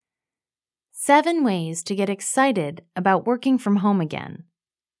7 ways to get excited about working from home again.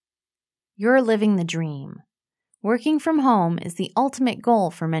 You're living the dream. Working from home is the ultimate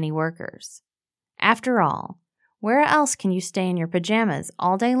goal for many workers. After all, where else can you stay in your pajamas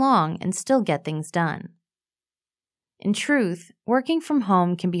all day long and still get things done? In truth, working from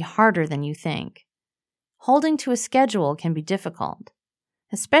home can be harder than you think. Holding to a schedule can be difficult,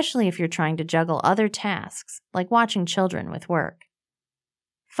 especially if you're trying to juggle other tasks like watching children with work.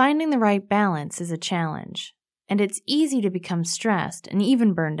 Finding the right balance is a challenge, and it's easy to become stressed and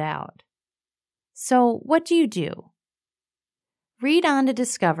even burned out. So, what do? Read on to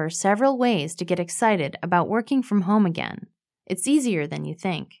discover several ways to get excited about working from home again. It's easier than you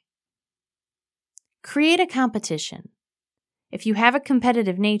think. Create a competition. If you have a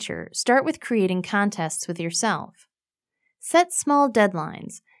competitive nature, start with creating contests with yourself. Set small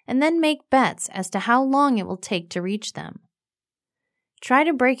deadlines and then make bets as to how long it will take to reach them. Try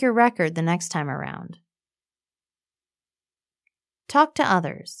to break your record the next time around. Talk to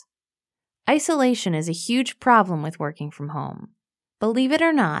others. Isolation is a huge problem with working from home. Believe it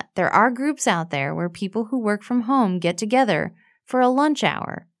or not, there are groups out there where people who work from home get together for a lunch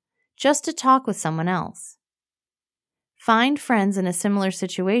hour just to talk with someone else. Find friends in a similar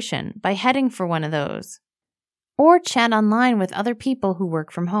situation by heading for one of those, or chat online with other people who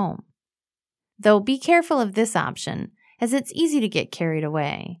work from home. Though be careful of this option, as it's easy to get carried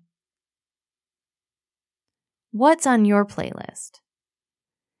away. What's on your playlist?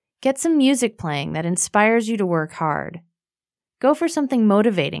 Get some music playing that inspires you to work hard. Go for something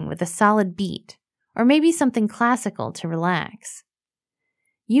motivating with a solid beat, or maybe something classical to relax.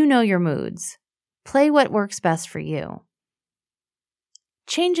 You know your moods. Play what works best for you.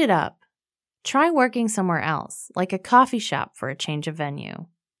 Change it up. Try working somewhere else, like a coffee shop for a change of venue.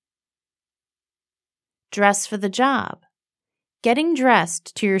 Dress for the job. Getting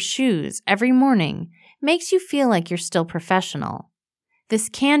dressed to your shoes every morning makes you feel like you're still professional. This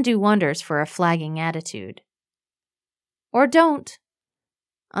can do wonders for a flagging attitude. Or don't.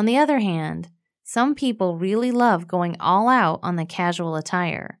 On the other hand, some people really love going all out on the casual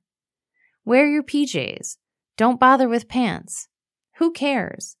attire. Wear your PJs. Don't bother with pants. Who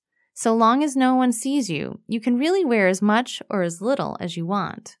cares? So long as no one sees you, you can really wear as much or as little as you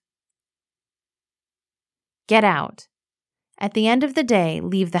want. Get out. At the end of the day,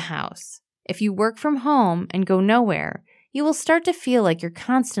 leave the house. If you work from home and go nowhere, you will start to feel like you're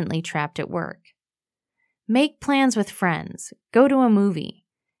constantly trapped at work. Make plans with friends. Go to a movie.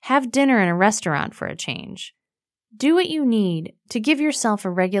 Have dinner in a restaurant for a change. Do what you need to give yourself a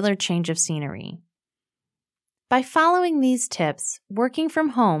regular change of scenery. By following these tips, working from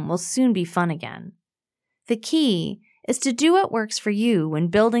home will soon be fun again. The key is to do what works for you when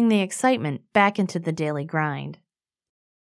building the excitement back into the daily grind.